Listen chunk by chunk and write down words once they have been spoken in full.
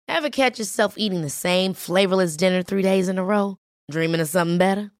Ever catch yourself eating the same flavorless dinner 3 days in a row? Dreaming of something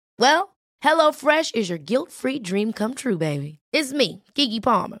better? Well, HelloFresh is your guilt-free dream come true, baby. It's me, Keke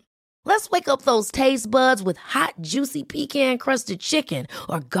Palmer. Let's wake up those taste buds with hot, juicy pecan-crusted chicken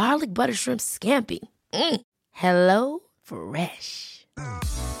or garlic butter shrimp scampi. Hello Fresh.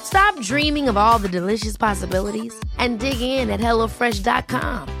 Stop dreaming of all the delicious possibilities and dig in at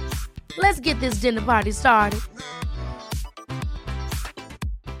HelloFresh.com. Let's get this dinner party started.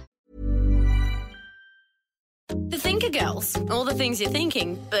 The Thinker Girls. All the things you're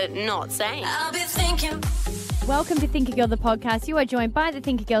thinking, but not saying. I'll be thinking. Welcome to Thinker Girl, the podcast. You are joined by the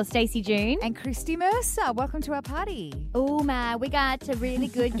Thinker Girl, Stacey June. And Christy Mercer. Welcome to our party. Oh, man, we got a really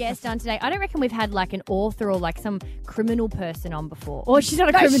good guest on today. I don't reckon we've had like an author or like some criminal person on before. Or she's not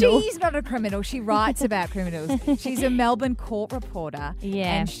a criminal. She's not a criminal. She writes about criminals. She's a Melbourne court reporter.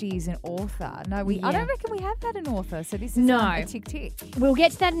 Yeah. And she's an author. No, I don't reckon we have had an author. So this is a tick. We'll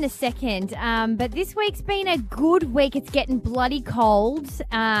get to that in a second. But this week's been a good week. It's getting bloody cold.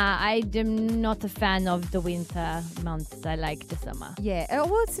 I am not a fan of the winter months. I like the summer. Yeah.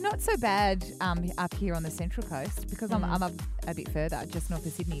 Well, it's not so bad up here on the Central Coast because I'm up a bit further, just north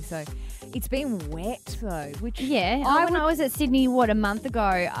of Sydney. So it's been wet though. Which when I was at Sydney, a month ago,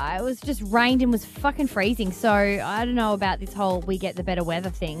 I was just rained and was fucking freezing. So I don't know about this whole we get the better weather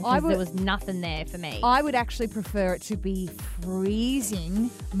thing because there was nothing there for me. I would actually prefer it to be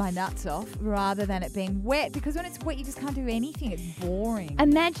freezing my nuts off rather than it being wet because when it's wet, you just can't do anything. It's boring.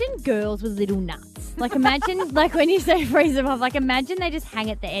 Imagine girls with little nuts. Like imagine, like when you say freeze them off, like imagine they just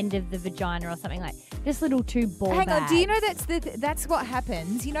hang at the end of the vagina or something like just little two ball Hang bags. on, do you know that's what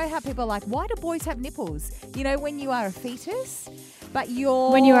happens? You know how people are like, why do boys have nipples? You know, when you are a fetus, but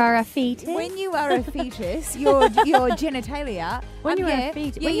when you are a fetus, your genitalia. When you are a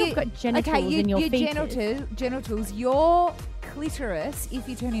fetus, when you've got genitals in your fetus. Genitals, your clitoris, if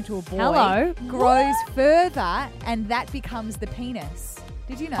you turn into a boy, grows further, and that becomes the penis.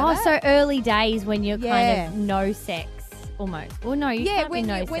 Did you know that? Oh, so early days when you're kind of no sex. Almost. Well, no, you can't be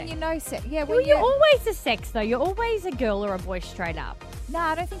no sex. When you're no sex. Yeah, well, you're always a sex, though. You're always a girl or a boy straight up. No,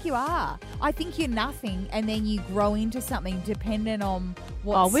 I don't think you are. I think you're nothing, and then you grow into something dependent on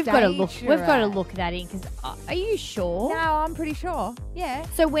what we've got to look. We've got to look that in because are you sure? No, I'm pretty sure. Yeah.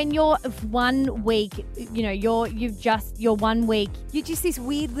 So when you're 1 week, you're 1 week. You're just this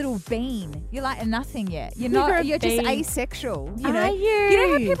weird little bean. You're like a nothing yet. You're just asexual. You know? Are you? You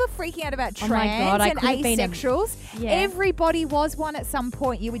know how people are freaking out about trans and asexuals? Everybody was one at some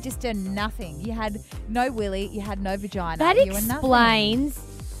point. You were just a nothing. You had no willy. You had no vagina. That you were nothing.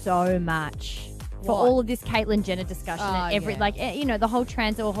 explains so much for all of this Caitlyn Jenner discussion and the whole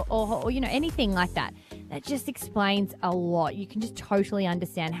trans or anything like that. That just explains a lot. You can just totally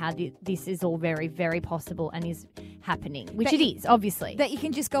understand how this is all very, very possible and is happening, which it is, obviously. That you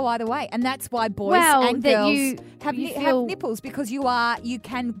can just go either way. And that's why boys and girls have nipples because you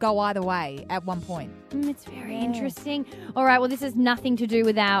can go either way at one point. It's very interesting. All right, well, this has nothing to do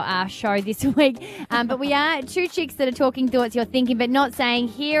with our show this week, but we are two chicks that are talking thoughts you're thinking but not saying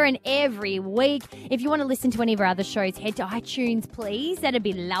here and every week. If you want to listen to any of our other shows, head to iTunes, please. That'd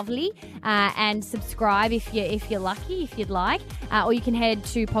be lovely. And subscribe if you're lucky, if you'd like. Or you can head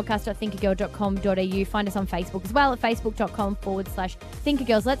to podcast.thinkergirl.com.au. Find us on Facebook as well at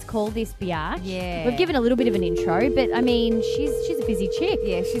facebook.com/thinkergirls. Let's call this BR. Yeah. We've given a little bit of an intro, but I mean, she's a busy chick.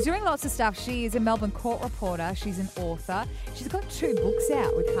 Yeah, she's doing lots of stuff. She is a Melbourne court reporter. She's an author. She's got 2 books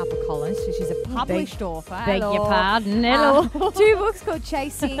out with HarperCollins. So she's a published author. Beg your pardon. Hello. 2 books called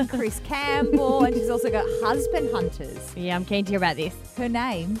Chasing Chris Campbell, and she's also got Husband Hunters. Yeah, I'm keen to hear about this. Her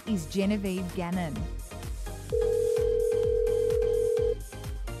name is Genevieve Gannon.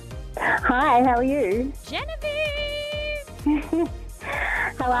 Hi, how are you? Genevieve!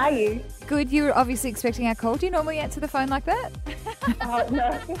 How are you? Good. You were obviously expecting our call. Do you normally answer the phone like that? Oh,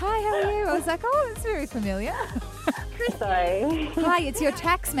 no. Hi, how are you? I was like, oh, that's very familiar. Sorry. Hi, it's your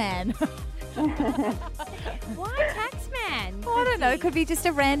tax man. Why Taxman? Oh, I don't know. It could be just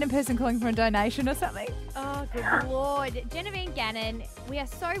a random person calling for a donation or something. Oh, good Lord. Genevieve Gannon, we are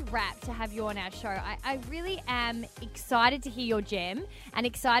so rapt to have you on our show. I really am excited to hear your gem and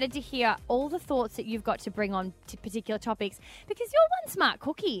excited to hear all the thoughts that you've got to bring on to particular topics because you're one smart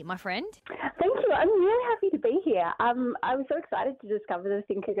cookie, my friend. Thank you. I'm really happy to be here. I was so excited to discover the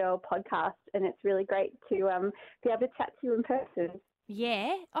Thinker Girl podcast, and it's really great to be able to chat to you in person.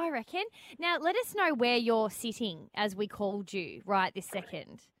 Yeah, I reckon. Now, let us know where you're sitting as we called you right this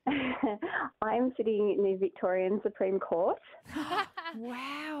second. I'm sitting in the Victorian Supreme Court.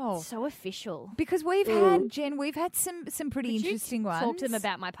 Wow. So official. Because we've had some pretty interesting ones. Talk to them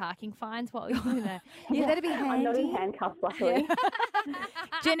about my parking fines while you're doing that. Yeah, that'd be handy. I'm not in handcuffs, luckily.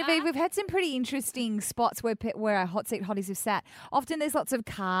 Genevieve, we've had some pretty interesting spots where our hot seat hotties have sat. Often there's lots of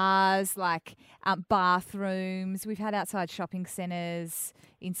cars, like bathrooms. We've had outside shopping centres,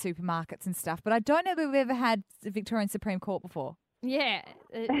 in supermarkets and stuff. But I don't know that we've ever had the Victorian Supreme Court before. Yeah,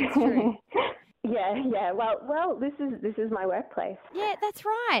 it's true. Yeah. Well, this is my workplace. Yeah, that's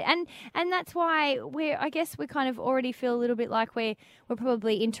right, and that's why I guess we kind of already feel a little bit like we're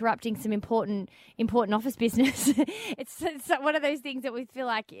probably interrupting some important office business. It's one of those things that we feel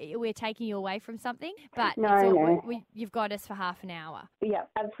like we're taking you away from something, but no. You've got us for half an hour. Yeah,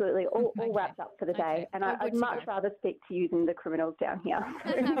 absolutely. All wrapped up for the day, and I'd much rather speak to you than the criminals down here.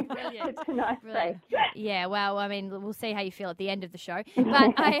 It's a nice break. Yeah, well, I mean, we'll see how you feel at the end of the show,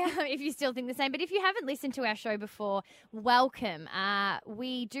 but if you still think the same. But if you haven't listened to our show before, welcome.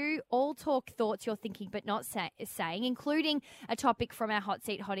 We do all talk thoughts you're thinking but not saying, including a topic from our Hot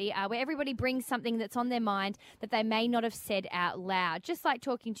Seat Hottie where everybody brings something that's on their mind that they may not have said out loud, just like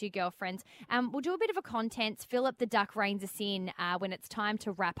talking to your girlfriends. We'll do a bit of a contents. Philip the Duck reins us in when it's time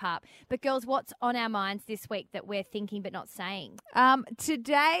to wrap up. But girls, what's on our minds this week that we're thinking but not saying?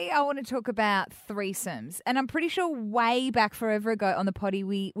 Today I want to talk about threesomes, and I'm pretty sure way back forever ago on the potty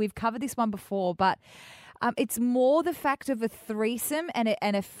we've covered this one before, but it's more the fact of a threesome and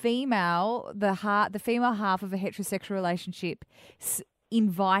a female, the female half of a heterosexual relationship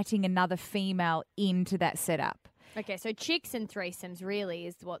inviting another female into that setup. Okay, so chicks and threesomes really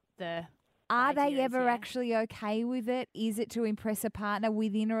is what the... Are they ever actually okay with it? Is it to impress a partner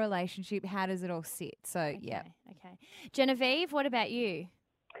within a relationship? How does it all sit? So, yeah. Okay. Genevieve, what about you?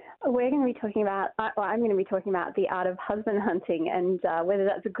 We're going to be talking about, I'm going to be talking about the art of husband hunting and whether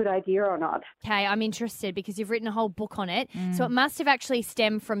that's a good idea or not. Okay, I'm interested because you've written a whole book on it. So it must have actually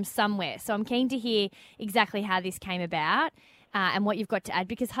stemmed from somewhere. So I'm keen to hear exactly how this came about and what you've got to add,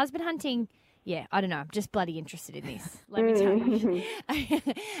 because husband hunting... Yeah, I don't know. I'm just bloody interested in this. Let me tell you.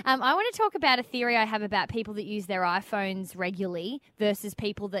 I want to talk about a theory I have about people that use their iPhones regularly versus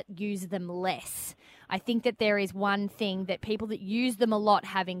people that use them less. I think that there is one thing that people that use them a lot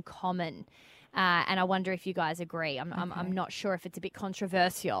have in common. And I wonder if you guys agree. I'm not sure if it's a bit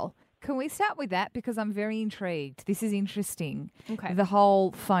controversial. Can we start with that? Because I'm very intrigued. This is interesting. Okay. The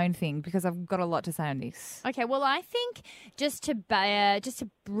whole phone thing, because I've got a lot to say on this. Okay, well, I think just to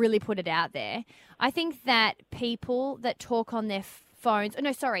really put it out there, I think that people that talk on their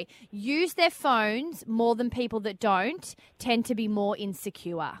use their phones more than people that don't tend to be more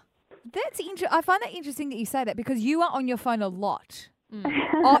insecure. That's I find that interesting that you say that, because you are on your phone a lot.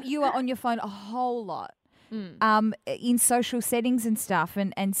 You are on your phone a whole lot. In social settings and stuff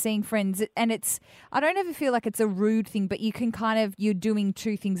and seeing friends. And I don't ever feel like it's a rude thing, but you can you're doing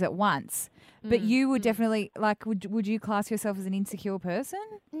two things at once. But you would definitely, would you class yourself as an insecure person?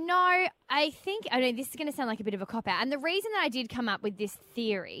 No, I know this is going to sound like a bit of a cop-out. And the reason that I did come up with this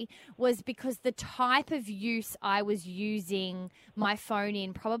theory was because the type of use I was using my phone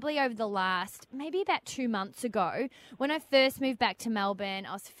in probably over the last, maybe about 2 months ago, when I first moved back to Melbourne,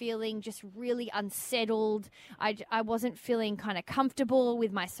 I was feeling just really unsettled. I wasn't feeling kind of comfortable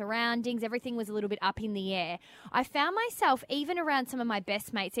with my surroundings. Everything was a little bit up in the air. I found myself, even around some of my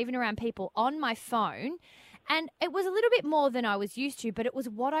best mates, even around people on my phone, and it was a little bit more than I was used to, but it was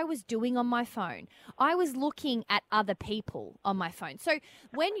what I was doing on my phone. I was looking at other people on my phone. So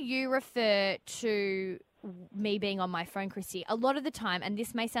when you refer to me being on my phone, Christy, a lot of the time, and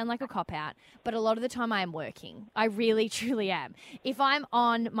this may sound like a cop-out, but a lot of the time I am working. I really, truly am. If I'm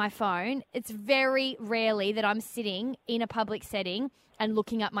on my phone, it's very rarely that I'm sitting in a public setting and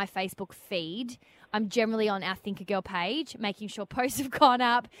looking at my Facebook feed. I'm generally on our Think a Girl page, making sure posts have gone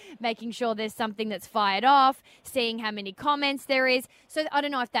up, making sure there's something that's fired off, seeing how many comments there is. So I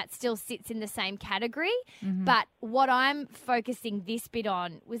don't know if that still sits in the same category, but what I'm focusing this bit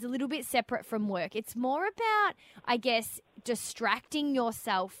on was a little bit separate from work. It's more about, I guess, distracting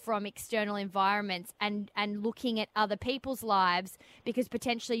yourself from external environments and looking at other people's lives, because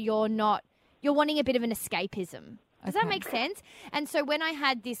potentially you're wanting a bit of an escapism. Does that make sense? And so when I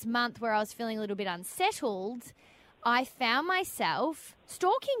had this month where I was feeling a little bit unsettled, I found myself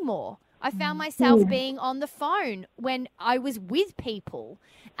stalking more. I found myself being on the phone when I was with people.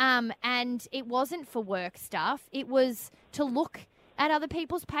 And it wasn't for work stuff. It was to look at other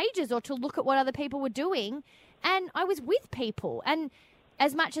people's pages or to look at what other people were doing. And I was with people. And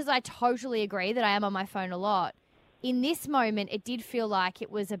as much as I totally agree that I am on my phone a lot, in this moment it did feel like it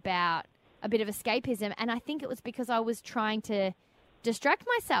was about a bit of escapism, and I think it was because I was trying to distract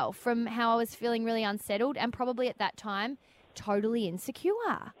myself from how I was feeling really unsettled and probably at that time totally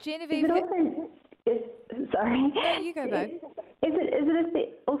insecure. Genevieve, Sorry. no, you go, babe. Is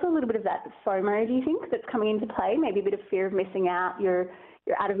it also a little bit of that FOMO, do you think, that's coming into play? Maybe a bit of fear of missing out. You're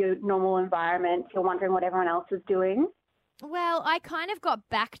out of your normal environment. You're wondering what everyone else is doing. Well, I kind of got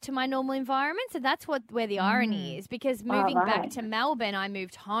back to my normal environment, so that's where the irony is, because moving back to Melbourne, I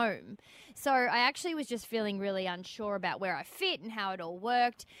moved home. So I actually was just feeling really unsure about where I fit and how it all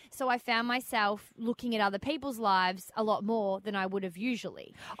worked. So I found myself looking at other people's lives a lot more than I would have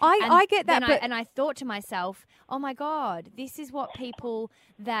usually. I get that. And I thought to myself, oh my God, this is what people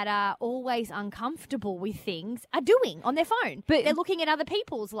that are always uncomfortable with things are doing on their phone. But they're looking at other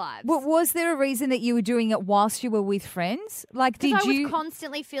people's lives. But was there a reason that you were doing it whilst you were with friends? Like, did I you? was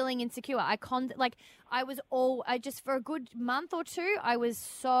constantly feeling insecure. I just for a good month or two, I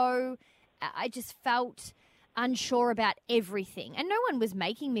just felt unsure about everything. And no one was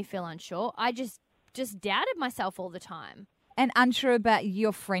making me feel unsure. I just doubted myself all the time. And unsure about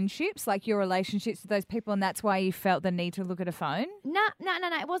your friendships, like your relationships with those people, and that's why you felt the need to look at a phone? No.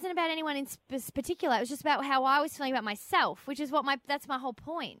 It wasn't about anyone in particular. It was just about how I was feeling about myself, which is that's my whole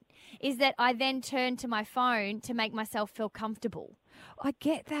point, is that I then turned to my phone to make myself feel comfortable. I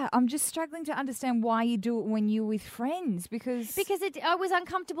get that. I'm just struggling to understand why you do it when you're with friends because I was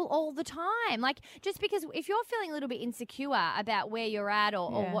uncomfortable all the time. Like, just because if you're feeling a little bit insecure about where you're at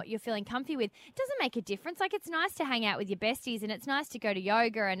or what you're feeling comfy with, it doesn't make a difference. Like, it's nice to hang out with your besties and it's nice to go to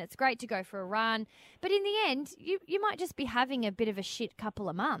yoga and it's great to go for a run. But in the end, you might just be having a bit of a shit couple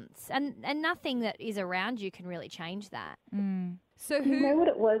of months and nothing that is around you can really change that. So Do you know what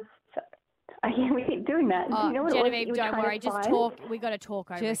it was? Yeah, we keep doing that. Oh, Do you know what Genevieve, it was don't worry. Just talk. We got to talk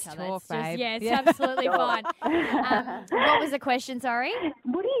over Just each other. talk, babe. It's Yeah. absolutely fine. What was the question? Sorry.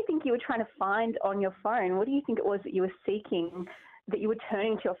 What do you think you were trying to find on your phone? What do you think it was that you were seeking, that you were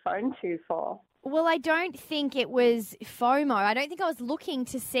turning to your phone for? Well, I don't think it was FOMO. I don't think I was looking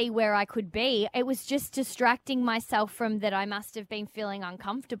to see where I could be. It was just distracting myself from that I must have been feeling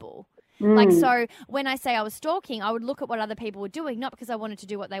uncomfortable. Like, so when I say I was stalking, I would look at what other people were doing, not because I wanted to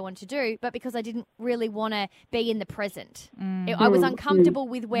do what they wanted to do, but because I didn't really want to be in the present. I was uncomfortable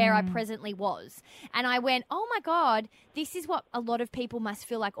with where I presently was. And I went, oh my God, this is what a lot of people must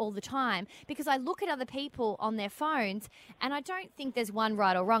feel like all the time, because I look at other people on their phones and I don't think there's one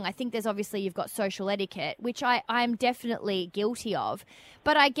right or wrong. I think there's obviously you've got social etiquette, which I'm definitely guilty of.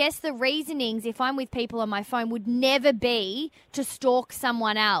 But I guess the reasonings, if I'm with people on my phone, would never be to stalk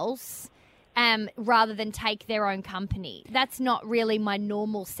someone else rather than take their own company. That's not really my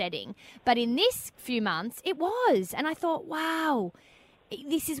normal setting. But in this few months, it was. And I thought, wow,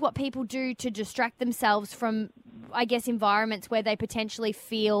 this is what people do to distract themselves from, I guess, environments where they potentially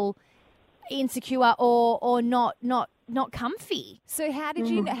feel insecure or not comfy. So how did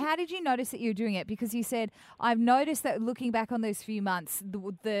you notice that you were doing it? Because you said, I've noticed that looking back on those few months,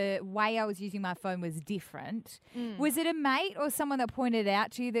 the way I was using my phone was different. Was it a mate or someone that pointed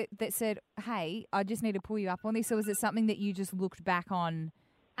out to you that said, hey, I just need to pull you up on this? Or was it something that you just looked back on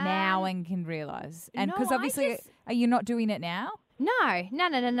now and can realise? And because obviously, are you not doing it now? No.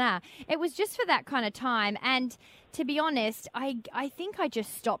 It was just for that kind of time. And to be honest, I think I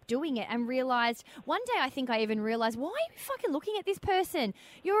just stopped doing it and realised, one day I think I even realised, why are you fucking looking at this person?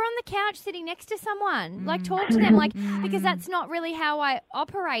 You're on the couch sitting next to someone. Like, talk to them, like, because that's not really how I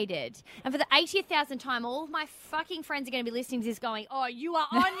operated. And for the 80,000th time, all of my fucking friends are going to be listening to this going, oh, you are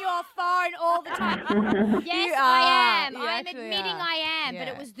on your phone all the time. Yes, I am. I'm admitting I am. Yeah.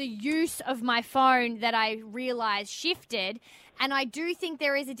 But it was the use of my phone that I realised shifted. And I do think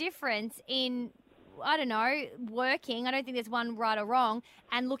there is a difference in, I don't know, working. I don't think there's one right or wrong,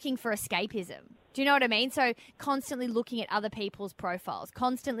 and looking for escapism. Do you know what I mean? So constantly looking at other people's profiles,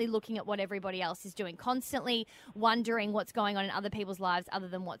 constantly looking at what everybody else is doing, constantly wondering what's going on in other people's lives other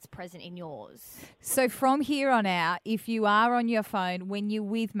than what's present in yours. So from here on out, if you are on your phone when you're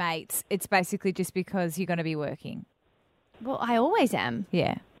with mates, it's basically just because you're going to be working. Well, I always am.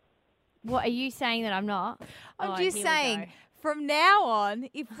 Yeah. What, are you saying that I'm not? I'm Oh, just here we saying, go. from now on,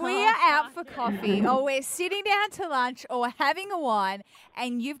 if we are out for coffee or we're sitting down to lunch or having a wine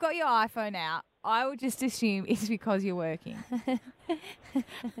and you've got your iPhone out, I would just assume it's because you're working.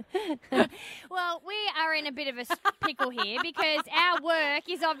 Well, we are in a bit of a pickle here because our work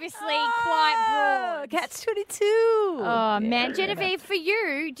is obviously quite broad. Catch-22. Oh, man. Genevieve, for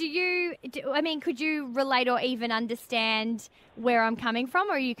you, could you relate or even understand where I'm coming from,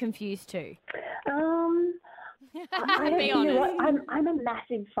 or are you confused too? Be honest. You know what? I'm a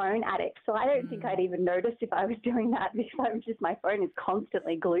massive phone addict, so I don't think I'd even notice if I was doing that because my phone is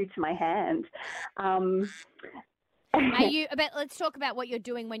constantly glued to my hand. But let's talk about what you're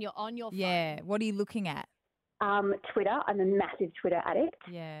doing when you're on your phone. Yeah. What are you looking at? Twitter. I'm a massive Twitter addict.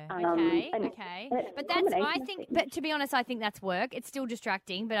 Yeah. Okay. and it's But a that's, combination I of think, things. but to be honest, I think that's work. It's still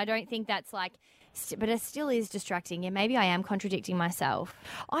distracting, but I don't think that's like, but it still is distracting. Yeah, maybe I am contradicting myself.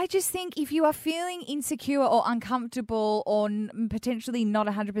 I just think if you are feeling insecure or uncomfortable or potentially not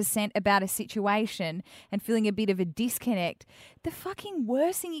 100% about a situation and feeling a bit of a disconnect, the fucking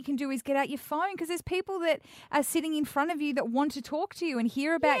worst thing you can do is get out your phone, because there's people that are sitting in front of you that want to talk to you and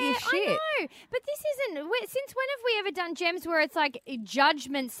hear about your shit. I know, but this isn't. Since when have we ever done Gems where it's like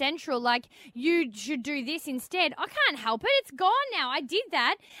judgment central? Like you should do this instead. I can't help it. It's gone now. I did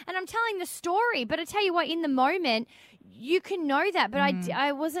that, and I'm telling the story. But I tell you what, in the moment, you can know that. But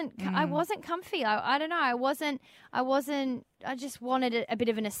I wasn't. I wasn't comfy. I don't know. I wasn't. I just wanted a bit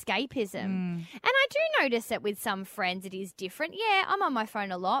of an escapism. And I do notice that with some friends it is different. Yeah, I'm on my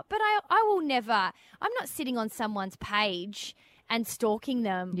phone a lot, but I will never. I'm not sitting on someone's page and stalking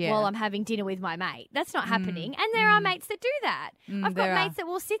them while I'm having dinner with my mate. That's not happening. And there are mates that do that. I've got mates that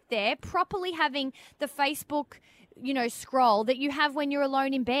will sit there properly having the Facebook, scroll that you have when you're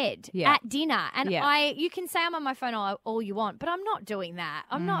alone in bed at dinner. And you can say I'm on my phone all you want, but I'm not doing that.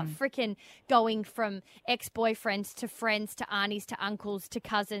 I'm not freaking going from ex-boyfriends to friends to aunties to uncles to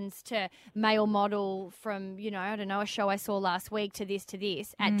cousins to male model from, I don't know, a show I saw last week to this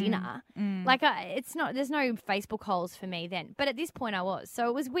at dinner. Like it's not, there's no Facebook holes for me then. But at this point I was. So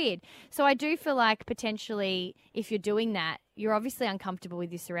it was weird. So I do feel like potentially if you're doing that, you're obviously uncomfortable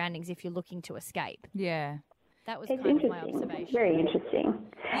with your surroundings if you're looking to escape. Yeah. That was It's kind of my interesting. observation. Very interesting.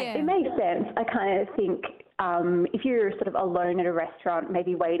 Yeah. It makes sense. I kind of think if you're sort of alone at a restaurant,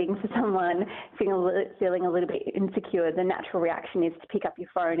 maybe waiting for someone, feeling a little bit insecure, the natural reaction is to pick up your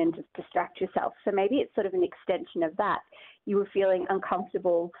phone and just distract yourself. So maybe it's sort of an extension of that. You were feeling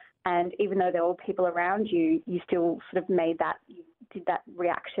uncomfortable, and even though there were people around you, you still sort of you did that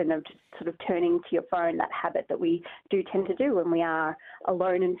reaction of just sort of turning to your phone, that habit that we do tend to do when we are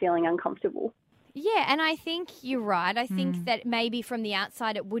alone and feeling uncomfortable. Yeah, and I think you're right. I think that maybe from the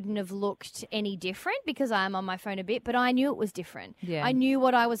outside it wouldn't have looked any different because I'm on my phone a bit, but I knew it was different. Yeah. I knew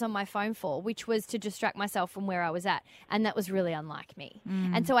what I was on my phone for, which was to distract myself from where I was at, and that was really unlike me.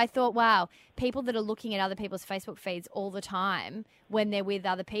 And so I thought, wow, people that are looking at other people's Facebook feeds all the time when they're with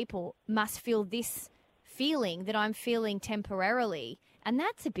other people must feel this feeling that I'm feeling temporarily. And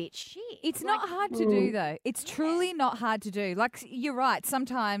that's a bit shit. It's not hard to do, though. It's truly not hard to do. Like, you're right.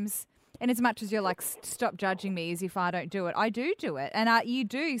 Sometimes, and as much as you're like, stop judging me as if I don't do it, I do it. And you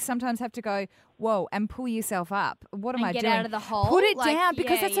do sometimes have to go, whoa, and pull yourself up. What am I doing? Get out of the hole. Put it Like, down,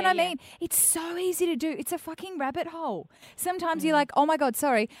 because yeah, that's what yeah, I yeah. mean. It's so easy to do. It's a fucking rabbit hole. Sometimes you're like, oh my God,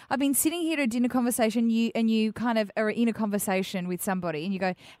 sorry. I've been sitting here at a dinner conversation, you kind of are in a conversation with somebody and you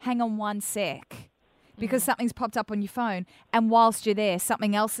go, hang on one sec. Because something's popped up on your phone, and whilst you're there,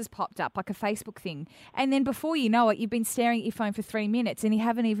 something else has popped up, like a Facebook thing. And then before you know it, you've been staring at your phone for 3 minutes and you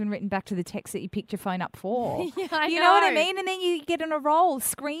haven't even written back to the text that you picked your phone up for. Yeah, you know what I mean? And then you get on a roll,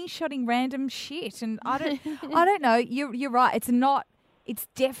 screenshotting random shit. And I don't know. You're right. It's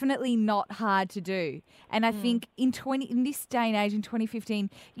definitely not hard to do. And I think in this day and age, in 2015,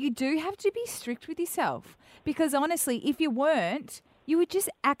 you do have to be strict with yourself. Because honestly, if you weren't, you would just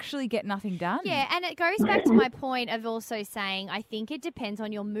actually get nothing done. Yeah, and it goes back to my point of also saying I think it depends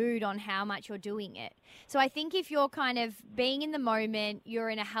on your mood on how much you're doing it. So I think if you're kind of being in the moment, you're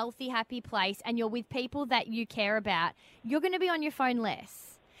in a healthy, happy place, and you're with people that you care about, you're going to be on your phone less.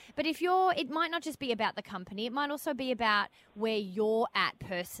 But it might not just be about the company. It might also be about where you're at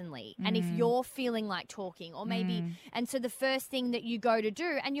personally. And if you're feeling like talking or maybe, and so the first thing that you go to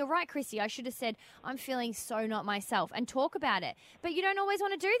do, and you're right, Chrissy, I should have said, I'm feeling so not myself, and talk about it. But you don't always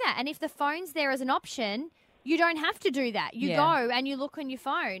want to do that. And if the phone's there as an option, you don't have to do that. You go and you look on your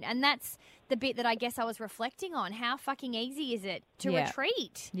phone. And that's the bit that I guess I was reflecting on. How fucking easy is it to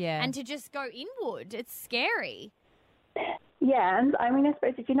retreat and to just go inward? It's scary. Yeah, and I mean, I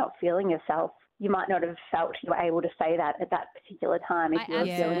suppose if you're not feeling yourself, you might not have felt you were able to say that at that particular time if you were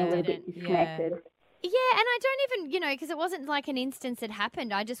feeling a little bit disconnected. Yeah, and I don't even, because it wasn't like an instance that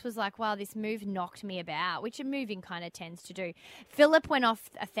happened. I just was like, wow, this move knocked me about, which a moving kind of tends to do. Philip went off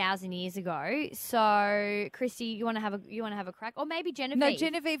 1,000 years ago. So, Christy, you want to have a crack? Or maybe Genevieve. No,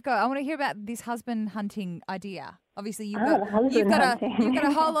 Genevieve, go. I want to hear about this husband hunting idea. Obviously, you've got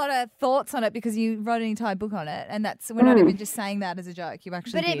a whole lot of thoughts on it because you wrote an entire book on it, and we're not even just saying that as a joke. You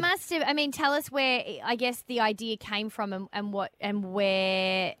actually But did. it must have. I mean, tell us where I guess the idea came from and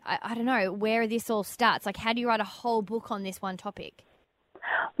where I don't know where this all starts. Like, how do you write a whole book on this one topic?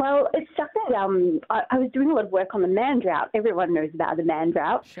 Well, it's just that I was doing a lot of work on the man drought. Everyone knows about the man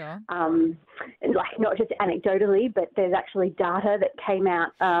drought. Sure. Like not just anecdotally, but there's actually data that came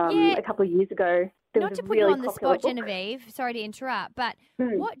out a couple of years ago there Not was to a put really you on the popular spot, book. Genevieve, sorry to interrupt, but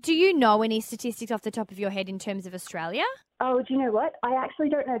what do you know any statistics off the top of your head in terms of Australia? Oh, do you know what? I actually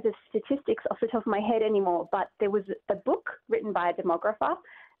don't know the statistics off the top of my head anymore, but there was a book written by a demographer,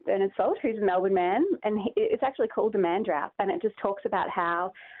 Bernard Salt, who's a Melbourne man, and it's actually called The Man Drought, and it just talks about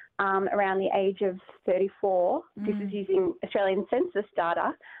how around the age of 34, this is using Australian census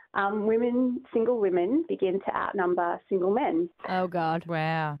data, single women begin to outnumber single men. Oh, God.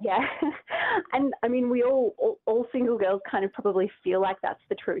 Wow. Yeah. And I mean, we all single girls kind of probably feel like that's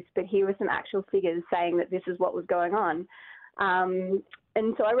the truth, but here were some actual figures saying that this is what was going on. And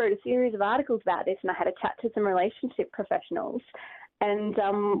so I wrote a series of articles about this, and I had a chat to some relationship professionals. And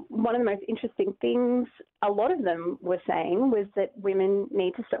one of the most interesting things a lot of them were saying was that women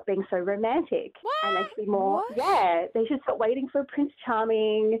need to stop being so romantic. What? And they should be more, they should stop waiting for Prince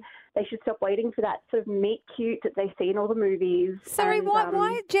Charming. They should stop waiting for that sort of meet cute that they see in all the movies. Sorry, And,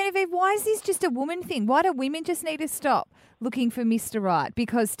 why, Genevieve, why is this just a woman thing? Why do women just need to stop looking for Mr. Right?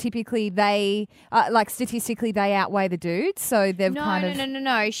 Because typically they, statistically, they outweigh the dudes, so they've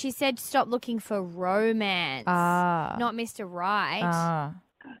No. She said stop looking for romance, not Mr. Right.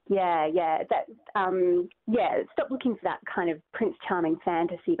 Yeah, stop looking for that kind of Prince Charming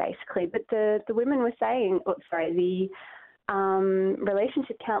fantasy, basically. But the women were saying, the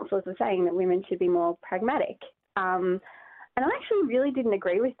relationship counsellors were saying that women should be more pragmatic. And I actually really didn't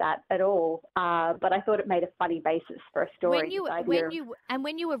agree with that at all, but I thought it made a funny basis for a story.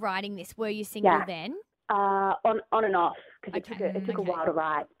 When you were writing this, were you single then? On and off, because it took a while to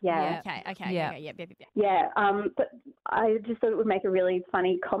write. Yeah. Yeah. But I just thought it would make a really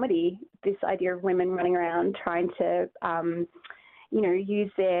funny comedy, this idea of women running around trying to,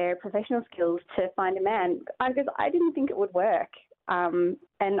 use their professional skills to find a man. Because I didn't think it would work. And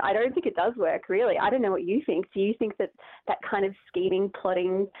I don't think it does work, really. I don't know what you think. Do you think that kind of scheming,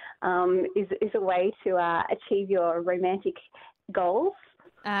 plotting is a way to achieve your romantic goals?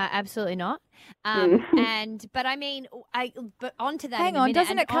 Absolutely not. But onto that. Hang on,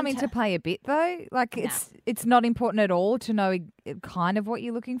 doesn't it come into play a bit though? Like it's not important at all to know kind of what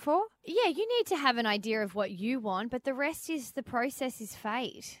you're looking for. Yeah, you need to have an idea of what you want, but the rest is the process is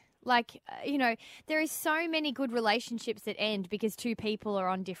fate. Like, there is so many good relationships that end because two people are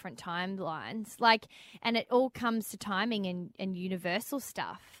on different timelines. Like, and it all comes to timing and universal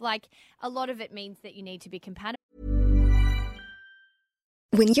stuff. Like, a lot of it means that you need to be compatible.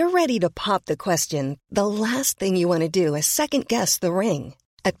 When you're ready to pop the question, the last thing you want to do is second-guess the ring.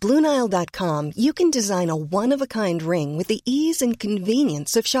 At BlueNile.com, you can design a one-of-a-kind ring with the ease and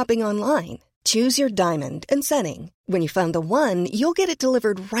convenience of shopping online. Choose your diamond and setting. When you find the one, you'll get it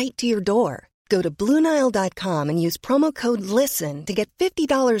delivered right to your door. Go to BlueNile.com and use promo code LISTEN to get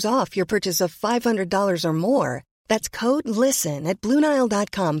 $50 off your purchase of $500 or more. That's code LISTEN at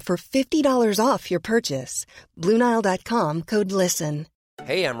BlueNile.com for $50 off your purchase. BlueNile.com, code LISTEN.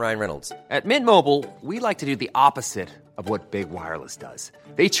 Hey, I'm Ryan Reynolds. At Mint Mobile, we like to do the opposite of what Big Wireless does.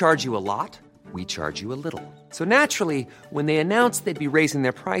 They charge you a lot, we charge you a little. So naturally, when they announced they'd be raising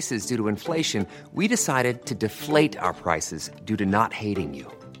their prices due to inflation, we decided to deflate our prices due to not hating you.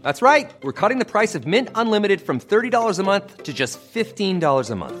 That's right. We're cutting the price of Mint Unlimited from $30 a month to just $15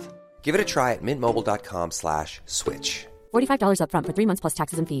 a month. Give it a try at mintmobile.com/switch. $45 up front for 3 months plus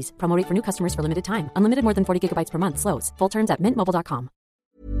taxes and fees. Promo rate for new customers for limited time. Unlimited more than 40 gigabytes per month. Slows full terms at mintmobile.com.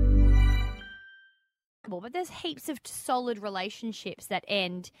 But there's heaps of solid relationships that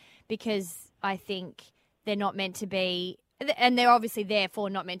end because I think they're not meant to be, and they're obviously therefore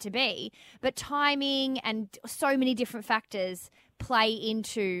not meant to be, but timing and so many different factors play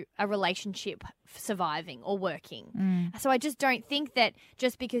into a relationship surviving or working. So I just don't think that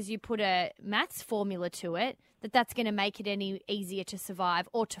just because you put a maths formula to it, that's going to make it any easier to survive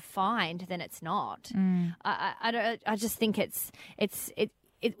or to find than it's not. I just think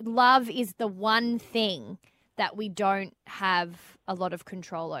love is the one thing that we don't have a lot of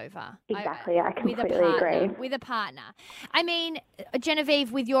control over. Exactly, I completely agree. With a partner. I mean,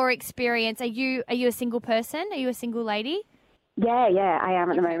 Genevieve, with your experience, are you a single person? Are you a single lady? Yeah, I am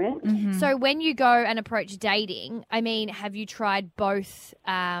at the moment. Mm-hmm. So when you go and approach dating, I mean, have you tried both?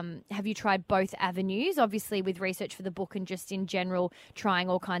 Have you tried both avenues? Obviously, with research for the book and just in general, trying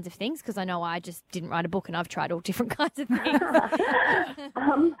all kinds of things. Because I know I just didn't write a book and I've tried all different kinds of things.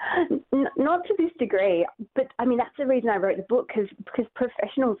 Not to this degree, but I mean that's the reason I wrote the book because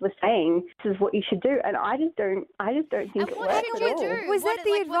professionals were saying this is what you should do, and I just don't think it works at all. Was that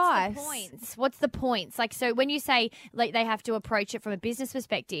the advice? What's the points? Like, so when you say like they have to approach it from a business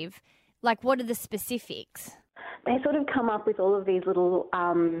perspective, like what are the specifics? They sort of come up with all of these little,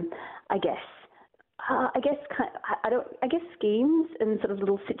 I guess I guess schemes and sort of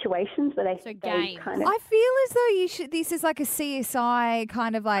little situations where they games. kind of. I feel as though you should. This is like a CSI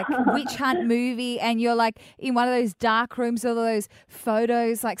kind of like witch hunt movie, and you're like in one of those dark rooms, all those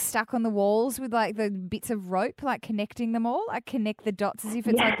photos like stuck on the walls with like the bits of rope, like connecting them all, like connect the dots as if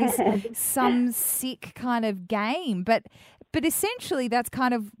it's like this some sick kind of game. But essentially, that's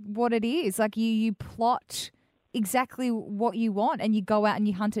kind of what it is. Like you plot exactly what you want, and you go out and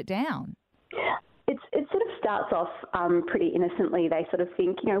you hunt it down. It sort of starts off pretty innocently. They sort of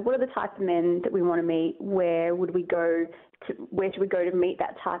think, what are the type of men that we want to meet? Where should we go to meet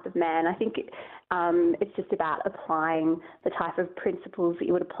that type of man? I think it's just about applying the type of principles that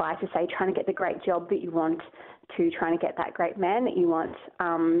you would apply to, say, trying to get the great job that you want to trying to get that great man that you want.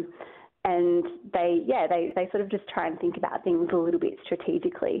 And they sort of just try and think about things a little bit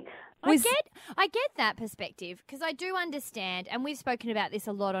strategically. I get that perspective because I do understand, and we've spoken about this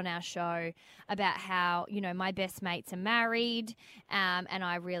a lot on our show about how, my best mates are married and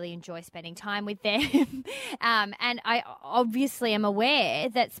I really enjoy spending time with them. And I obviously am aware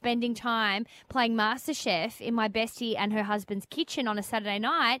that spending time playing MasterChef in my bestie and her husband's kitchen on a Saturday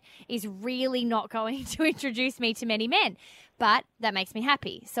night is really not going to introduce me to many men. But that makes me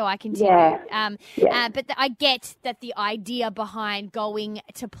happy, so I continue. But I get that the idea behind going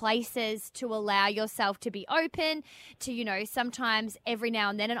to places to allow yourself to be open to, sometimes every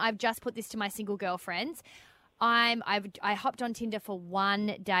now and then, and I've just put this to my single girlfriends, I hopped on Tinder for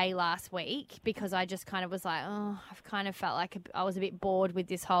one day last week because I just kind of was like, I've kind of felt like I was a bit bored with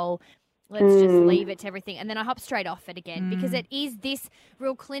this whole let's just leave it to everything. And then I hop straight off it again because it is this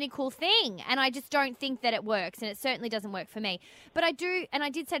real clinical thing. And I just don't think that it works. And it certainly doesn't work for me. But I do, and I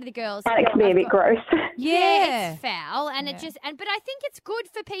did say to the girls. That can be a bit gross. Yeah, it's foul. And it just, but I think it's good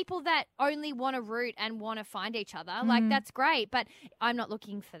for people that only want to root and want to find each other. Like, that's great. But I'm not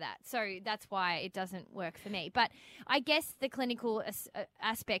looking for that. So that's why it doesn't work for me. But I guess the clinical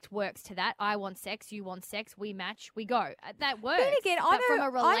aspect works to that. I want sex, you want sex, we match, we go. That works. Then again, I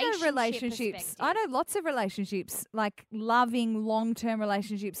know relationships. I know lots of relationships, like loving long-term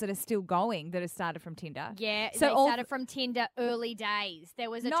relationships that are still going, that have started from Tinder. Yeah, so they started from Tinder early days.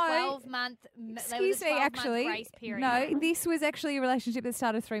 There was a 12-month grace period. No, this was actually a relationship that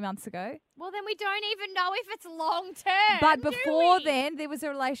started 3 months ago. Well, then we don't even know if it's long-term. But before then, there was a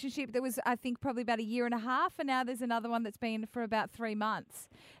relationship that was, I think, probably about a year and a half, and now there's another one that's been for about 3 months,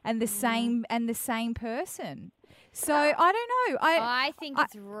 and the same person. So I don't know. I think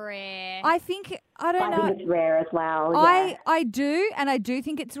it's rare. I think it's rare as well. Yeah. I do, and I do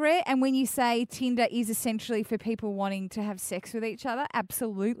think it's rare. And when you say Tinder is essentially for people wanting to have sex with each other,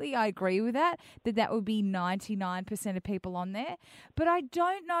 absolutely, I agree with that. That would be 99% of people on there. But I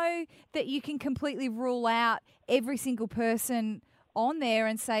don't know that you can completely rule out every single person on there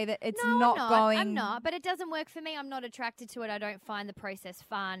and say that it's not going. I'm not, but it doesn't work for me. I'm not attracted to it. I don't find the process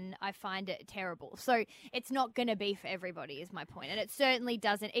fun. I find it terrible. So it's not going to be for everybody is my point. And it certainly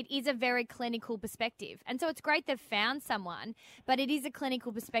doesn't. It is a very clinical perspective. And so it's great they've found someone, but it is a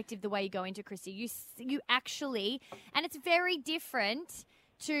clinical perspective the way you go into Chrissy. You actually, and it's very different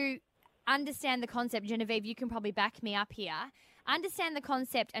to understand the concept. Genevieve, you can probably back me up here. Understand the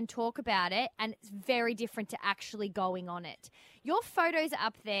concept and talk about it, and it's very different to actually going on it. Your photos are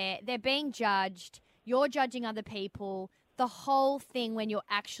up there, they're being judged, you're judging other people. The whole thing when you're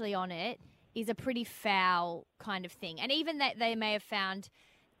actually on it is a pretty foul kind of thing. And even that they may have found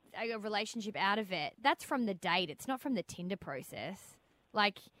a relationship out of it, that's from the date. It's not from the Tinder process.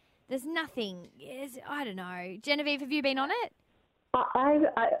 Like, there's nothing, I don't know. Genevieve, have you been on it? I'm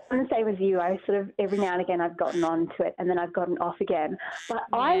the same as you. I sort of, every now and again, I've gotten onto it and then I've gotten off again. But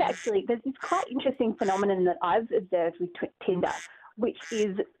there's this quite interesting phenomenon that I've observed with Tinder, which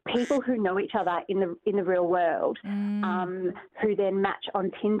is people who know each other in the real world, who then match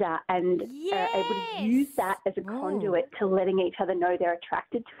on Tinder and are able to use that as a conduit to letting each other know they're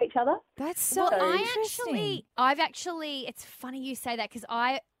attracted to each other. That's so interesting. It's funny you say that because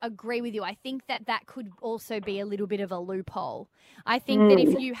I agree with you. I think that could also be a little bit of a loophole. I think that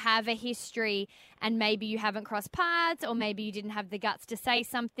if you have a history and maybe you haven't crossed paths or maybe you didn't have the guts to say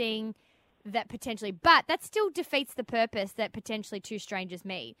something, that potentially, but that still defeats the purpose that potentially two strangers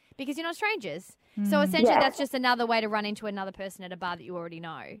meet because you're not strangers. So essentially that's just another way to run into another person at a bar that you already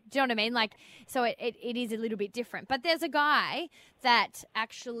know. Do you know what I mean? Like, so it is a little bit different. But there's a guy that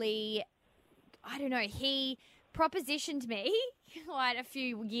actually, I don't know, he propositioned me. quite a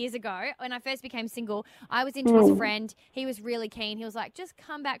few years ago when I first became single. I was into his friend. He was really keen. He was like, just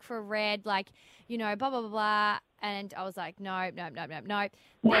come back for a red, like, you know, blah, blah, blah, blah. And I was like, no.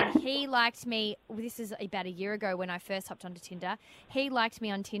 Then he liked me. This is about a year ago when I first hopped onto Tinder. He liked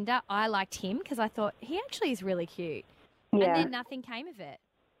me on Tinder. I liked him because I thought he actually is really cute. Yeah. And then nothing came of it.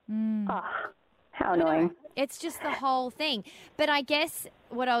 Oh, how annoying. It's just the whole thing. But I guess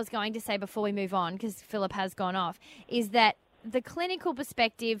what I was going to say before we move on, because Philip has gone off, is that the clinical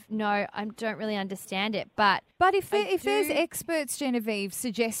perspective, no, I don't really understand it. But if there's experts, Genevieve,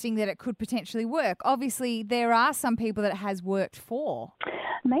 suggesting that it could potentially work, obviously there are some people that it has worked for.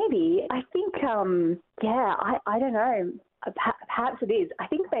 Maybe. I think, I don't know. Perhaps it is. I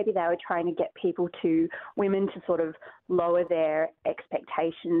think maybe they were trying to get women to sort of lower their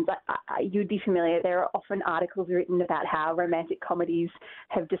expectations. You'd be familiar, there are often articles written about how romantic comedies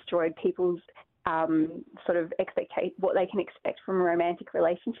have destroyed people's sort of what they can expect from a romantic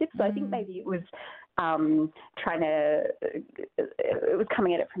relationship. So I think maybe it was it was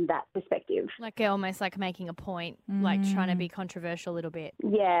coming at it from that perspective. Like almost like making a point, like trying to be controversial a little bit.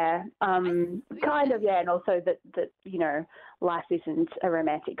 Yeah, kind of, yeah, and also that you know, life isn't a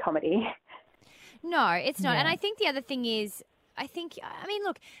romantic comedy. No, it's not. Yeah. And I think the other thing is,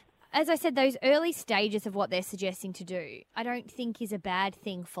 look, as I said, those early stages of what they're suggesting to do, I don't think is a bad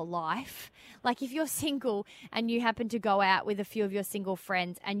thing for life. Like if you're single and you happen to go out with a few of your single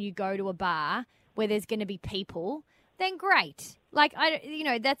friends and you go to a bar where there's going to be people, then great. Like,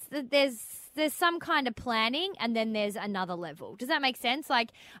 there's some kind of planning and then there's another level. Does that make sense?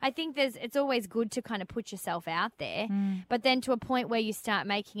 Like, I think it's always good to kind of put yourself out there, but then to a point where you start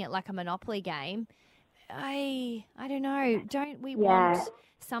making it like a Monopoly game, I don't know. Don't we want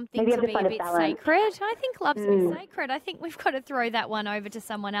something Maybe to be a bit balance. sacred? I think love's a bit sacred. I think we've got to throw that one over to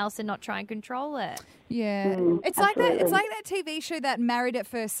someone else and not try and control it. Yeah. It's like that. It's like that TV show, that Married at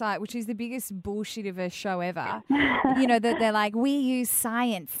First Sight, which is the biggest bullshit of a show ever. You know, that they're like, we use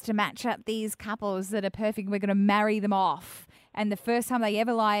science to match up these couples that are perfect. We're going to marry them off. And the first time they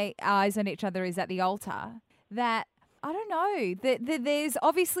ever lay eyes on each other is at the altar. That, I don't know, there's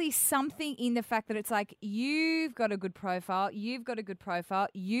obviously something in the fact that it's like, you've got a good profile, you've got a good profile,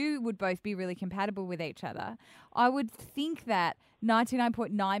 you would both be really compatible with each other. I would think that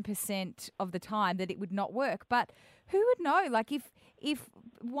 99.9% of the time that it would not work. But who would know? Like if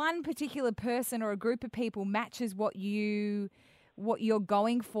one particular person or a group of people matches what you're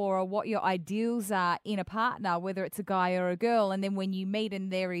going for or what your ideals are in a partner, whether it's a guy or a girl, and then when you meet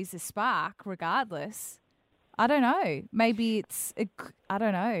and there is a spark regardless, I don't know. Maybe I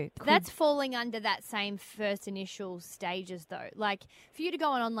don't know. That's falling under that same first initial stages, though. Like for you to go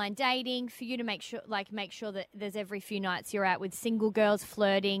on online dating, for you to make sure that there's every few nights you're out with single girls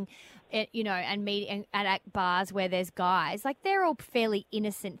flirting, and meeting at bars where there's guys. Like they're all fairly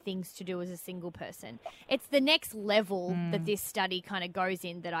innocent things to do as a single person. It's the next level that this study kind of goes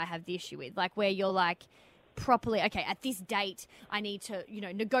in that I have the issue with. Like where you're like, properly, okay, at this date, I need to,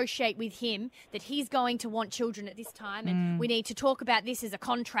 negotiate with him that he's going to want children at this time and we need to talk about this as a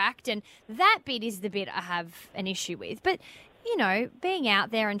contract, and that bit is the bit I have an issue with. But, being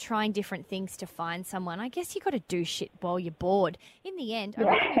out there and trying different things to find someone, I guess you got to do shit while you're bored. In the end, I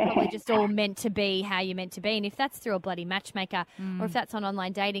reckon you're probably just all meant to be how you're meant to be, and if that's through a bloody matchmaker or if that's on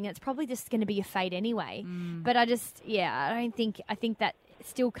online dating, it's probably just going to be your fate anyway. But I think that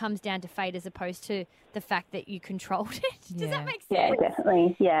still comes down to fate as opposed to the fact that you controlled it. Does that make sense? Yeah,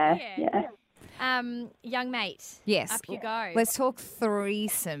 definitely. Yeah. Young mate. Yes. Up you go. Let's talk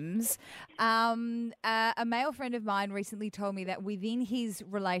threesomes. A male friend of mine recently told me that within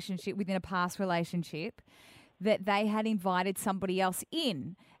a past relationship, that they had invited somebody else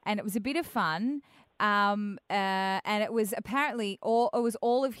in, and it was a bit of fun. And it was apparently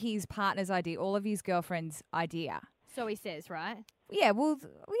all of his partner's idea, all of his girlfriend's idea. So he says, right? I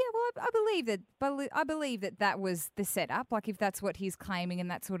believe that was the setup. Like if that's what he's claiming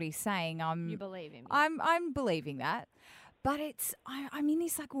and that's what he's saying, you believe him. I'm believing that. But I'm in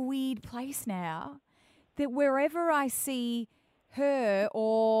this like weird place now that wherever I see her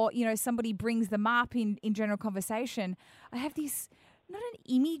or somebody brings them up in general conversation, I have this, not an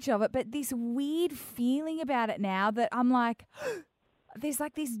image of it, but this weird feeling about it now that I'm like, there's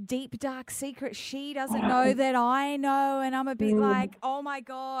like this deep, dark secret she doesn't know that I know, and I'm a bit like, oh my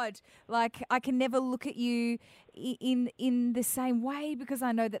God, like I can never look at you in the same way, because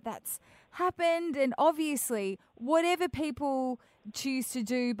I know that that's happened. And obviously, whatever people choose to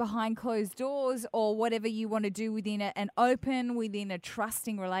do behind closed doors, or whatever you want to do within within a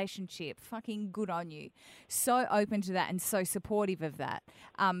trusting relationship, fucking good on you. So open to that and so supportive of that,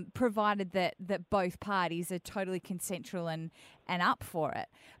 provided that both parties are totally consensual and up for it.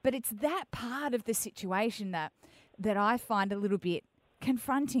 But it's that part of the situation that I find a little bit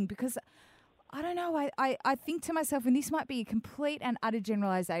confronting, because I don't know, I think to myself, and this might be a complete and utter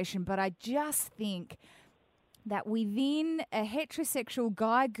generalisation, but I just think that within a heterosexual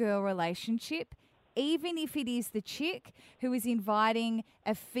guy-girl relationship, even if it is the chick who is inviting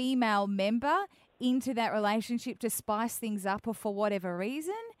a female member into that relationship to spice things up or for whatever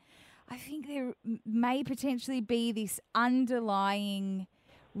reason, I think there may potentially be this underlying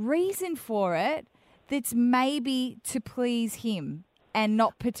reason for it that's maybe to please him and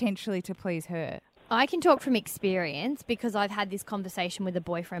not potentially to please her. I can talk from experience because I've had this conversation with a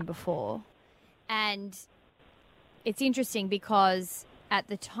boyfriend before. And it's interesting because at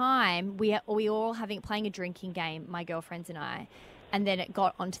the time we were all playing a drinking game, my girlfriends and I. And then it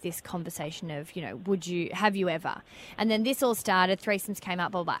got onto this conversation of, have you ever? And then this all started, threesomes came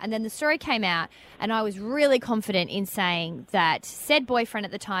up, blah, blah, blah. And then the story came out, and I was really confident in saying that said boyfriend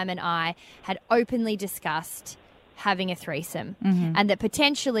at the time and I had openly discussed having a threesome, and that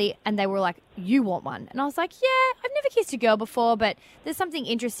potentially, and they were like, you want one? And I was like, yeah, I've never kissed a girl before, but there's something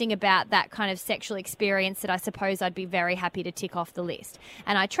interesting about that kind of sexual experience that I suppose I'd be very happy to tick off the list.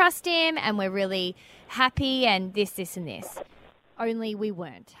 And I trust him, and we're really happy, and this, and this. Only we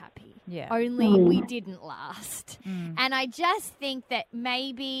weren't happy. Yeah. Only we didn't last. And I just think that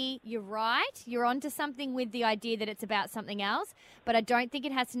maybe you're right. You're onto something with the idea that it's about something else, but I don't think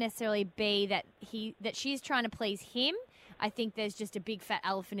it has to necessarily be that she's trying to please him. I think there's just a big fat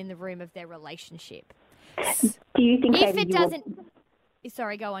elephant in the room of their relationship. Do you think if it doesn't...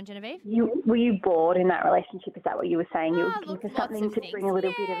 Sorry, go on, Genevieve. Were you bored in that relationship? Is that what you were saying? You were looking for lots something of to things. bring a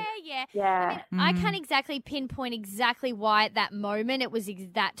little bit of... Yeah. I can't exactly pinpoint exactly why at that moment it was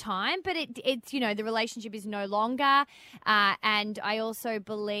that time, but it's the relationship is no longer, and I also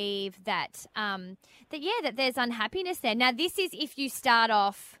believe that that there's unhappiness there. Now, this is if you start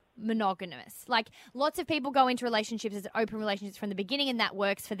off monogamous. Like, lots of people go into relationships as open relationships from the beginning, and that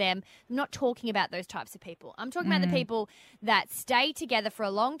works for them. I'm not talking about those types of people. I'm talking about the people that stay together for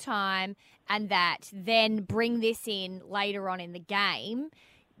a long time and that then bring this in later on in the game.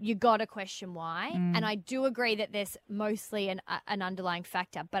 You got to question why. And I do agree that there's mostly an underlying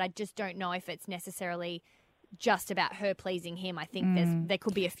factor, but I just don't know if it's necessarily just about her pleasing him. I think there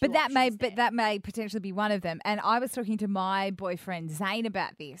could be a few that may potentially be one of them. And I was talking to my boyfriend Zane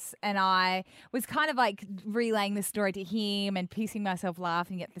about this, and I was kind of like relaying the story to him and piecing myself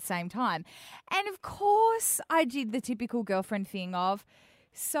laughing at the same time. And of course I did the typical girlfriend thing of,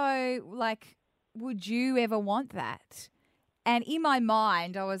 so like, would you ever want that? And in my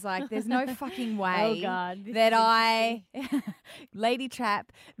mind, I was like, there's no fucking way that lady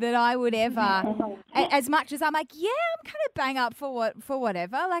trap, that I would ever, as much as I'm like, yeah, I'm kind of bang up for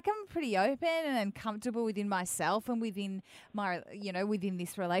whatever. Like, I'm pretty open and comfortable within myself and within my, within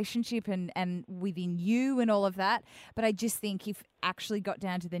this relationship and within you and all of that. But I just think if actually got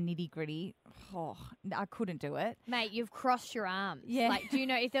down to the nitty gritty, I couldn't do it. Mate, you've crossed your arms. Yeah. Like, do you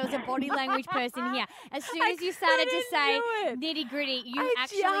know, if there was a body language person here, as soon as you started to say nitty gritty, you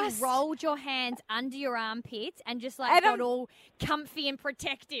actually rolled your hands under your armpits and just got all comfy and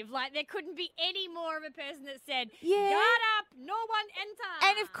protective. Like, there couldn't be any more of a person that said, guard up, no one enter.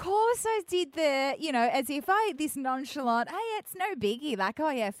 And of course I did as if this nonchalant, hey, it's no biggie. Like, oh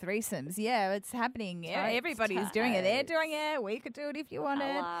yeah, threesomes. Yeah, it's happening. Yeah, everybody's doing it. They're doing it. We could do it if you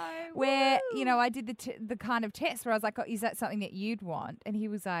wanted. Where, I did the kind of test where I was like, oh, is that something that you'd want? And he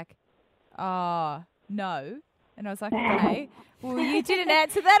was like, oh, no. And I was like, okay, well, you didn't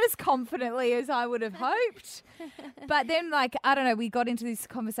answer that as confidently as I would have hoped. But then, I don't know, we got into this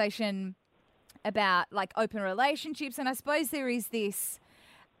conversation about, open relationships. And I suppose there is this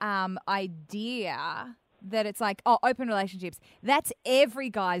idea that it's like, oh, open relationships, that's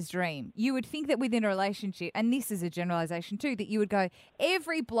every guy's dream. You would think that within a relationship, and this is a generalization too, that you would go,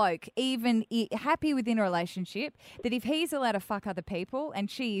 every bloke, even happy within a relationship, that if he's allowed to fuck other people,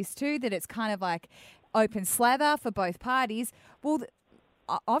 and she is too, that it's kind of like open slather for both parties. Well,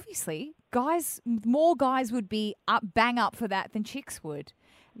 obviously, more guys would be bang up for that than chicks would.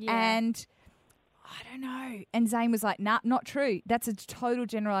 Yeah. And I don't know. And Zane was like, nah, not true. That's a total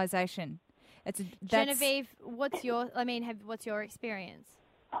generalization. Genevieve, what's your experience?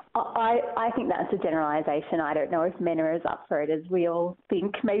 I think that's a generalisation. I don't know if men are as up for it as we all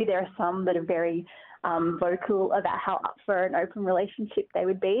think. Maybe there are some that are very vocal about how up for an open relationship they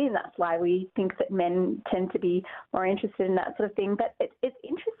would be, and that's why we think that men tend to be more interested in that sort of thing. But it's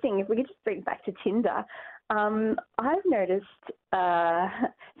interesting, if we could just bring it back to Tinder, I've noticed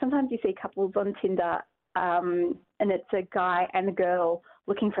sometimes you see couples on Tinder and it's a guy and a girl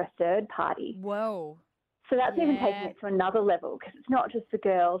looking for a third party. Whoa. So that's even taking it to another level, because it's not just the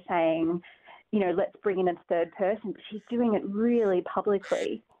girl saying, let's bring in a third person, but she's doing it really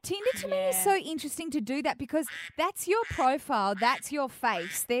publicly. Tinder to me is so interesting to do that, because that's your profile, that's your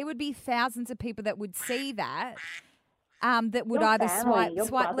face. There would be thousands of people that would see that. That would Your either family,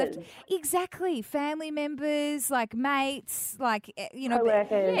 swipe left. brothers. Exactly. Family members, like mates, like, Co-workers.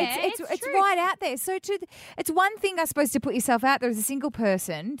 it's right out there. So it's one thing, I suppose, to put yourself out there as a single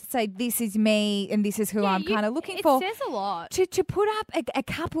person, to say this is me and this is who I'm kind of looking for. It says a lot. To put up a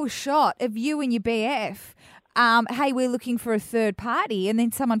couple shot of you and your BF, hey, we're looking for a third party, and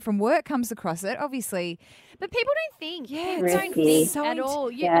then someone from work comes across it, obviously. But people don't think. Yeah, People don't risky. think at all.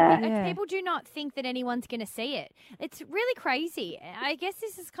 Yeah. People do not think that anyone's going to see it. It's really crazy. I guess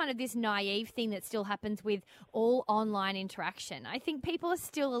this is kind of this naive thing that still happens with all online interaction. I think people are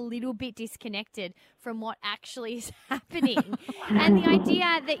still a little bit disconnected from what actually is happening. And the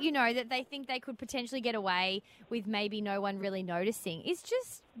idea that, that they think they could potentially get away with maybe no one really noticing is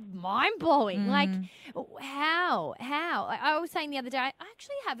just mind-blowing. Like, how? I was saying the other day, I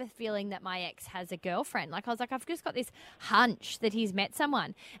actually have a feeling that my ex has a girlfriend. Like, I was like, I've just got this hunch that he's met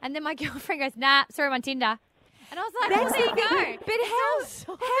someone. And then my girlfriend goes, nah, sorry, I'm on Tinder. And I was like, well, there you go. But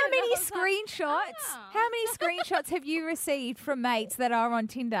how many screenshots? How many screenshots have you received from mates that are on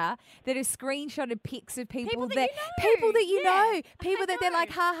Tinder that have screenshotted pics of people that you know, people that they're like,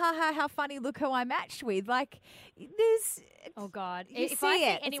 ha ha ha, how funny! Look who I matched with. Like, there's. Oh God! You If see I see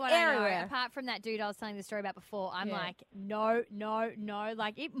it. anyone It's I know, everywhere. apart from that dude I was telling the story about before, I'm like, no.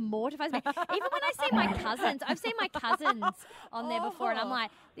 Like, it mortifies me. Even when I see my cousins, I've seen my cousins on there before, and I'm like,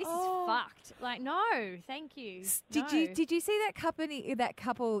 this is fucked. Like, no, thank you. Did you see that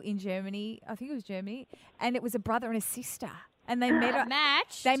couple in Germany? I think it was Germany, and it was a brother and a sister. And they met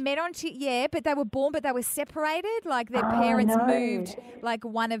matched. They met on but they were born, but they were separated. Like their parents moved. Like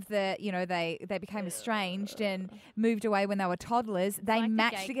one of the, they became estranged and moved away when they were toddlers. They like the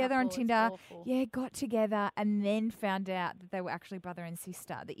matched gay together on couple, it's Tinder. awful. Yeah, got together and then found out that they were actually brother and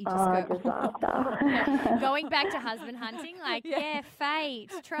sister. That you just go. Disaster. Going back to husband hunting, like,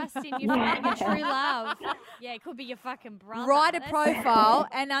 fate, trust in your finding a true love. Yeah, it could be your fucking brother. Write a That's- profile,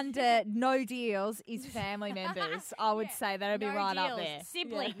 and under no deals is family members. I would say that would be No right up deals, there.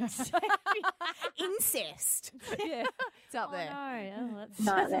 Siblings. Incest. Yeah, it's up there. No, that's,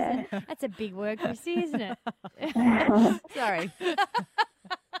 Nightmare. that's a big word, Chrissy, isn't it? Sorry.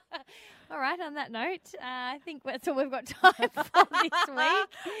 All right, on that note, I think that's all we've got time for this week.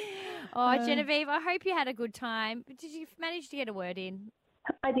 Oh, Genevieve, I hope you had a good time. Did you manage to get a word in?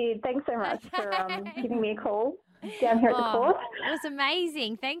 I did. Thanks so much for giving me a call down here at the court. It was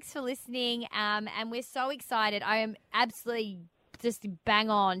amazing. Thanks for listening. And we're so excited. I am absolutely just bang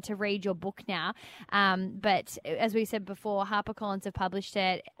on to read your book now. But as we said before, HarperCollins have published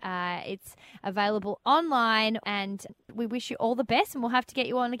it. It's available online, and we wish you all the best, and we'll have to get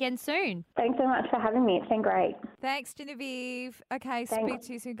you on again soon. Thanks so much for having me. It's been great. Thanks, Genevieve. Okay, Thanks. speak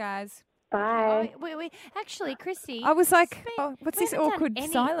to you soon, guys. Bye. We actually, Chrissy. I was like, it's been- what's we this haven't done awkward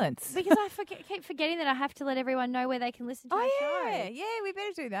any- silence? Because I keep forgetting that I have to let everyone know where they can listen to our show. Yeah, we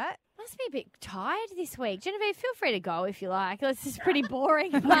better do that. Must be a bit tired this week. Genevieve, feel free to go if you like. This is pretty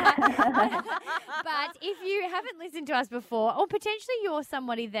boring. But if you haven't listened to us before, or potentially you're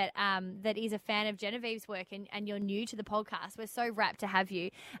somebody that that is a fan of Genevieve's work and you're new to the podcast, we're so rapt to have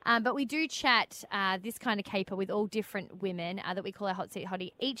you. But we do chat this kind of caper with all different women that we call our Hot Seat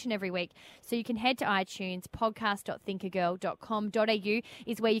Hottie each and every week. So you can head to iTunes, podcast.thinkergirl.com.au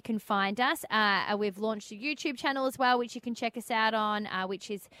is where you can find us. We've launched a YouTube channel as well, which you can check us out on, which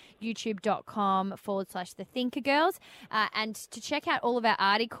is youtube.com/The Thinker Girls. And to check out all of our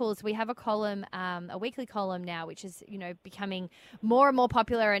articles, we have a column, a weekly column now, which is, becoming more and more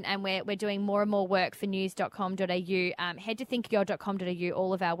popular, and we're doing more and more work for news.com.au. Head to thinkergirl.com.au.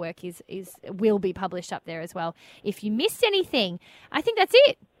 All of our work will be published up there as well. If you missed anything, I think that's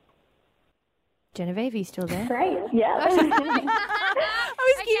it. Genevieve, are you still there? Great. Yeah. I was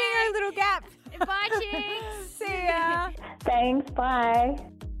giving her a little gap. Bye, chicks. See ya. Thanks. Bye.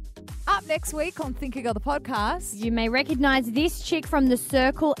 Up next week on Think a Girl, the podcast. You may recognise this chick from The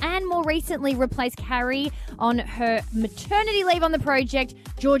Circle and more recently replaced Carrie on her maternity leave on the project.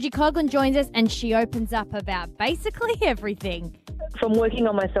 Georgie Coughlin joins us and she opens up about basically everything. From working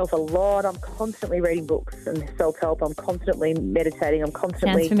on myself a lot, I'm constantly reading books and self-help. I'm constantly meditating. I'm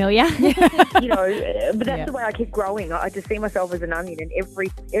constantly... Sounds familiar. But that's the way I keep growing. I just see myself as an onion, and every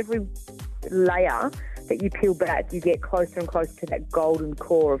layer that you peel back, you get closer and closer to that golden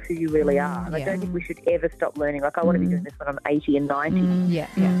core of who you really are. And I don't think we should ever stop learning. Like, I want to be doing this when I'm 80 and 90.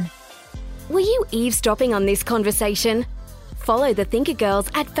 Were you eavesdropping on this conversation? Follow the Thinker Girls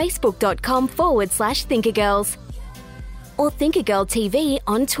at facebook.com/thinkergirls or Thinker Girl TV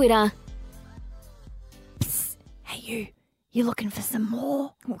on Twitter. Psst, hey you looking for some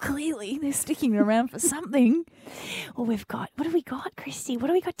more? Well, clearly they're sticking around for something. Well, what have we got, Christy? What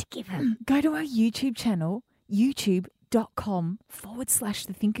do we got to give them? Go to our YouTube channel,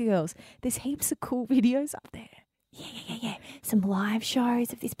 youtube.com/The Thinker Girls. There's heaps of cool videos up there. Yeah. Some live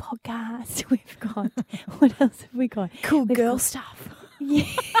shows of this podcast. We've got, what else have we got? Cool girl stuff. Yeah.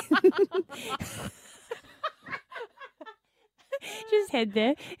 Just head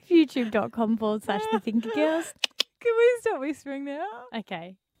there, youtube.com/The Thinker Girls. Can we stop whispering now?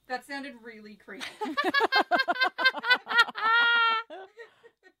 Okay. That sounded really creepy.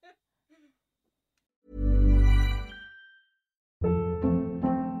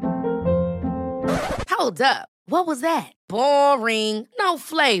 Hold up. What was that? Boring. No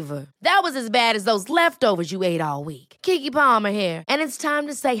flavor. That was as bad as those leftovers you ate all week. Keke Palmer here. And it's time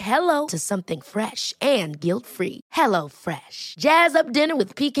to say hello to something fresh and guilt-free. Hello Fresh. Jazz up dinner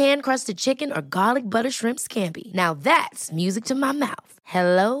with pecan-crusted chicken or garlic butter shrimp scampi. Now that's music to my mouth.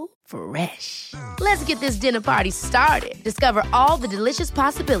 Hello Fresh. Let's get this dinner party started. Discover all the delicious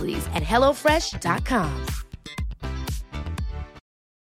possibilities at HelloFresh.com.